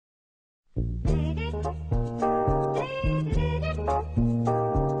Punta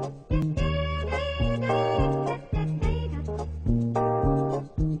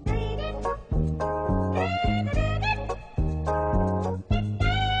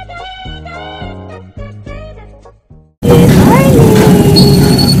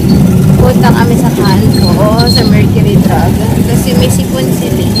kami sa kanto sa Mercury Drug kasi may sipon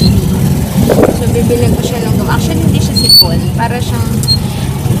sila. So bibiling ko siya ng gum. Actually hindi siya sipon, para siyang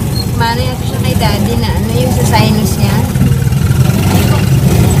mano yata siya kay daddy na ano yung sa sinus niya.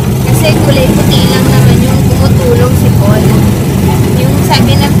 Kasi kulay puti lang naman yung tumutulong sipon. Yung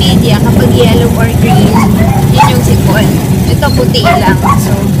sabi ng pedia kapag yellow or green, yun yung sipon. Ito puti lang.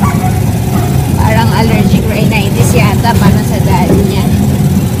 So parang allergic rhinitis yata para sa daddy niya.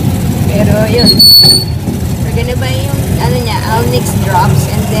 Pero yun, we're gonna buy yung ano niya, Alnix drops,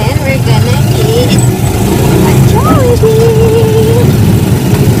 and then we're gonna eat a Jollibee.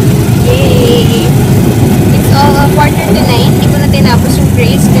 Yay! It's all 8:45. Hindi ko na tinapos yung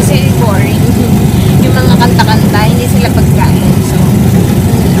grades kasi boring. Yung mga kanta-kanta, hindi sila pagkain. So,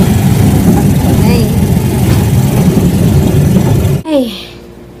 ay,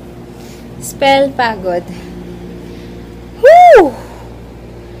 spell pagod. Woo!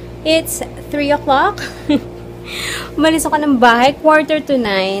 It's 3 o'clock. Umalis ako ng bahay,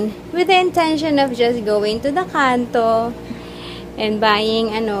 8:45, with the intention of just going to the kanto and buying,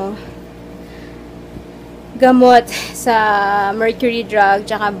 gamot sa Mercury Drug,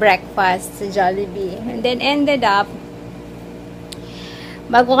 tsaka breakfast sa Jollibee. And then ended up,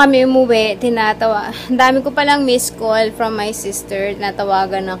 bago kami umuwi, ang dami ko palang missed call from my sister.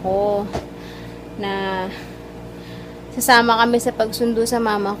 Natawagan ako na sasama kami sa pagsundo sa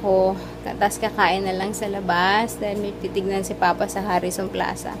mama ko. Tapos kakain na lang sa labas dahil may titignan si Papa sa Harrison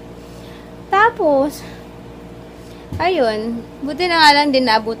Plaza. Tapos, ayun, buti na nga lang din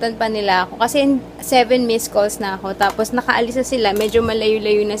naabutan pa nila ako. Kasi 7 missed calls na ako. Tapos nakaalis na sila. Medyo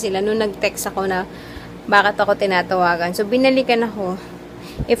malayo-layo na sila. Nung nag-text ako na bakit ako tinatawagan. So, binalikan ako.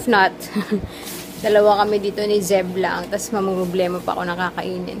 If not, dalawa kami dito ni Zeb lang. Tapos mamumroblema pa ako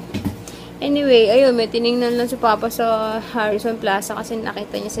nakakainin. Anyway, ayun, may tinignan lang si Papa sa Harrison Plaza kasi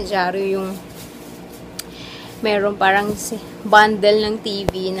nakita niya sa dyaryo yung meron parang bundle ng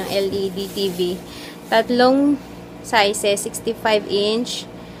TV, ng LED TV. Tatlong sizes, 65 inch,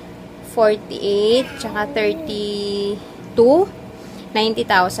 48, tsaka 32,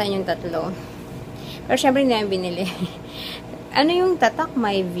 90,000 yung tatlo. Pero syempre hindi namin binili. Ano yung tatak?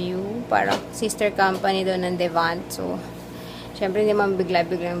 My View. Parang sister company doon ng Devant. So, syempre, hindi man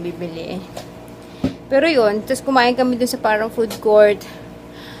bigla-biglang bibili. Pero yun, tapos kumain kami dun sa parang food court.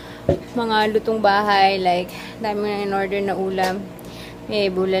 Mga lutong bahay, like, dami na in-order na ulam. May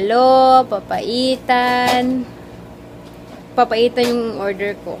bulalo, papaitan. Papaitan yung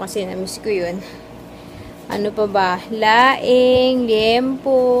order ko kasi na-miss ko yun. Ano pa ba? Laing,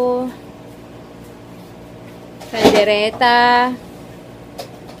 liempo, kaldereta.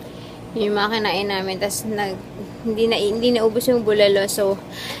 Yung mga kinain namin. Tapos, hindi naubos yung bulalo. So,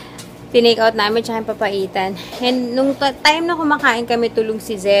 tinake out namin tsaka yung papaitan. And, nung time na kumakain kami, tulog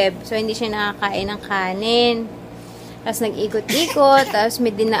si Zeb. So, hindi siya nakakain ng kanin. Tapos, nag-ikot-ikot. Tapos,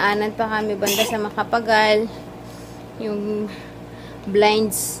 may dinaanan pa kami banda sa Makapagal. Yung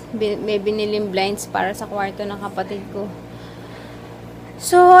blinds. May biniling blinds para sa kwarto ng kapatid ko.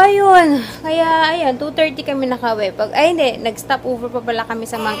 So, ayun. Kaya, ayan, 2:30 kami nakawi. Hindi, nag-stop over pa pala kami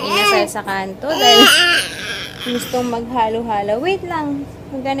sa Mang Inasal sa kanto. Dahil gustong maghalo-halo. Wait lang.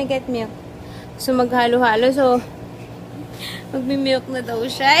 I'm gonna get milk. So, maghalo-halo. So, magmi-milk na daw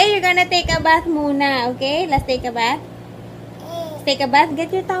siya. Hey, you're gonna take a bath muna. Okay? Let's take a bath. Let's take a bath. Get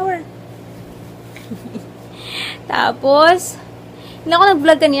your towel. Tapos, hindi ako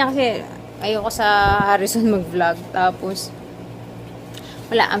nag-vlog kanina kasi ayoko sa Harrison mag-vlog. Tapos,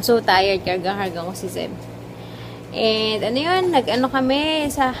 wala, I'm so tired. Karga-karga ko si Zeb. And, ano yun, nag-ano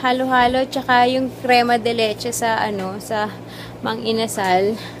kami sa halo-halo, tsaka yung crema de leche sa, sa Mang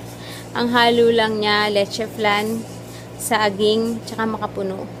Inasal. Ang halo lang niya, leche flan, saging, tsaka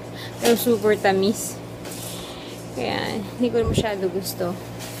makapuno. Pero super tamis. Kaya, hindi ko masyado gusto.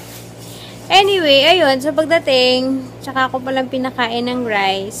 Anyway, ayun, so pagdating, tsaka ako palang pinakain ng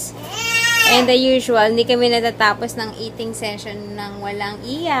rice. And the usual, hindi kami natatapos ng eating session ng walang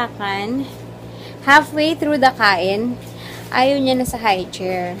iyakan. Halfway through the kain, ayaw niya na sa high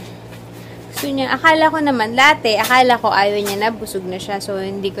chair. Gusto niya, akala ko naman, akala ko ayaw niya na, busog na siya. So,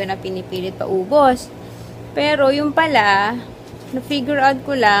 hindi ko na pinipilit pa ubos. Pero, yung pala, na-figure out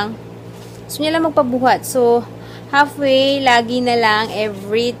ko lang, gusto niya lang magpabuhat. So, halfway, lagi na lang,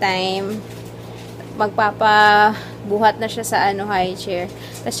 every time, magpapabuhat na siya sa high chair.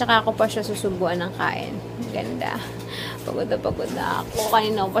 Tapos saka ako pa siya susubuan ng kain. Ganda. Pagod na ako.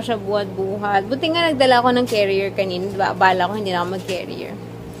 Kanina ko pa siya buhat-buhat. Buti nga nagdala ako ng carrier kanina. Bala ko hindi na ako mag-carrier.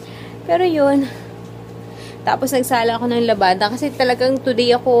 Pero yun. Tapos nagsala ako ng labada. Kasi talagang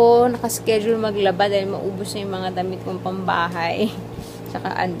today ako nakaschedule maglaba dahil maubos na yung mga damit kong pambahay. Tsaka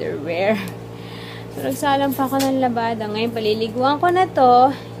underwear. So nagsalang pa ako ng labada. Ngayon paliliguan ko na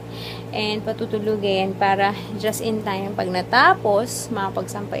to. And patutulugin para just in time pag natapos,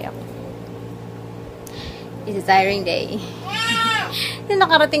 makapagsampay ako. It's a tiring day.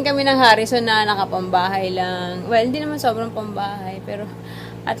 Nakarating kami ng Harrison na nakapambahay lang. Well, hindi naman sobrang pambahay. Pero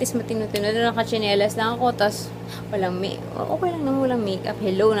at least matino-tino. Nakachinelas lang ako. Tapos walang okay lang naman walang makeup.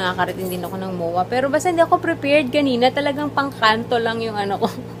 Hello, nakakarating din ako ng MOA. Pero basta hindi ako prepared kanina. Talagang pangkanto lang yung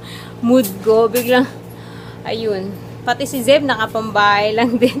ko. Mood ko. Biglang, ayun. Pati si Zeb nakapambahay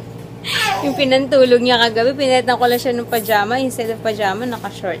lang din. Yung pinantulog niya kagabi, pinatan ko lang siya ng pajama. Instead of pajama,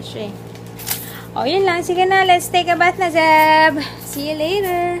 naka-short siya eh. O, yun lang. Sige na, let's take a bath na, Zeb. See you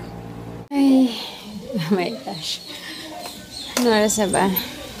later. Ay, oh my gosh. Ano oras na ba?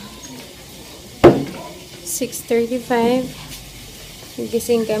 6:35.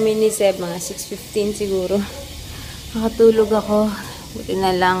 Nagising kami ni Zeb, mga 6:15 siguro. Nakatulog ako. Buti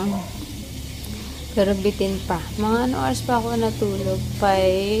na lang. Pero bitin pa. Mga oras pa ako natulog?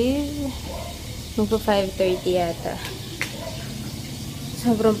 5. Magpa 5:30 yata.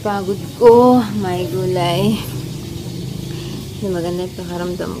 Sobrang pagod ko. May gulay. Hindi maganda yung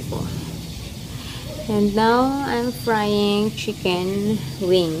pakaramdam ko. And now, I'm frying chicken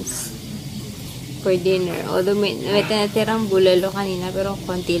wings for dinner. Although may tinatirang bulalo kanina, pero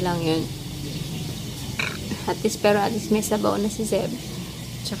konti lang yun. Pero at least may sabaw na si Zeb.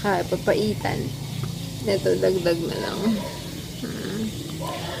 Tsaka papaitan. Ito, dagdag na lang.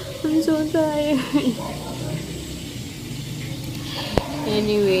 I'm so tired.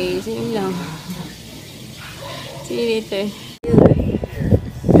 Anyways, yun lang. See you later.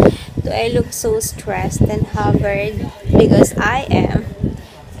 Do I look so stressed and haggard? Because I am.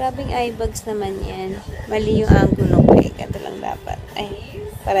 Grabing eye bags naman yan. Mali yung angulo ko eh. Ito lang dapat. Ay,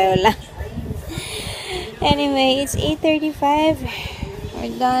 pareho lang. Anyway, it's 8:35.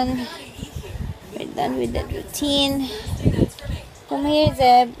 We're done. We're done with that routine. Come here,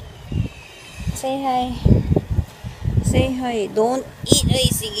 Zeb. Say hi. Say hi. Don't eat.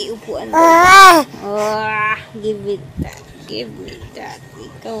 Ay, sige, upuan mo. Give it that. Give me that.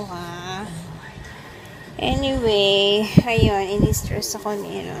 Ikaw, ha? Anyway, ayun, ini-stress ako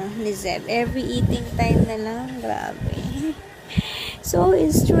ni Zeb. Every eating time na lang. Grabe. So,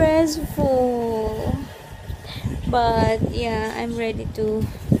 it's stressful. But, yeah, I'm ready to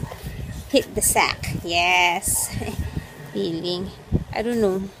hit the sack. Yes. Feeling. I don't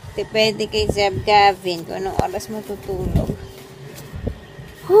know. Depende kay zebgavin kung anong oras matutulog.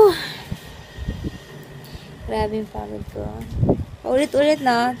 Grabe yung pagod ko. Ulit-ulit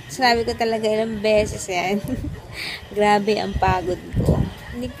na. Sinabi ko talaga ilang beses yan. Grabe ang pagod ko.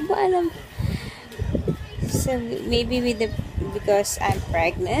 Hindi ko ba alam. So, maybe because I'm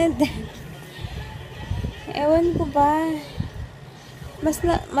pregnant. Ewan ko ba.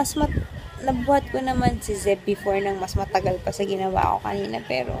 Nabuhat ko naman si Zeb before nang mas matagal pa sa ginawa ko kanina.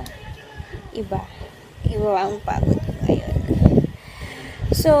 Pero, iba ang pagod ko ngayon.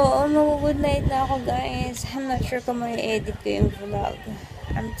 So, mag-good night na ako, guys. I'm not sure kung may edit ko yung vlog.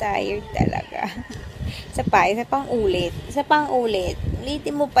 I'm tired talaga. Isa pang ulit.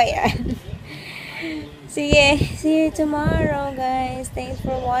 Ulitin mo pa yan. Sige, see you tomorrow, guys. Thanks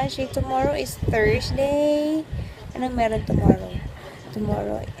for watching. Tomorrow is Thursday. Anong meron tomorrow?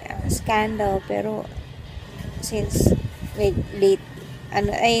 Tomorrow, scandal. Pero, since late,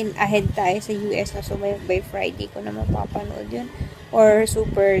 ahead tayo sa US na, so by Friday ko na mapapanood yun. Or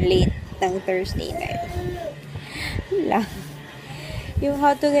super late ng Thursday night. Lang. Yung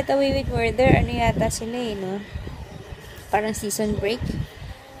How to Get Away with Murder, yata sila no? Parang season break.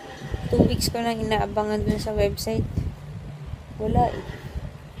 2 weeks ko lang inaabangan dun sa website. Wala eh.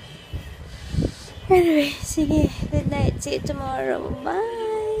 Anyway, sige. Good night. See you tomorrow.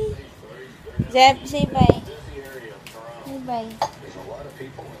 Bye! Zeb, say bye. Say bye.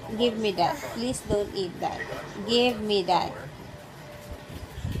 Give me that. Please don't eat that. Give me that.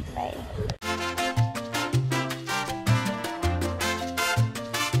 Bye.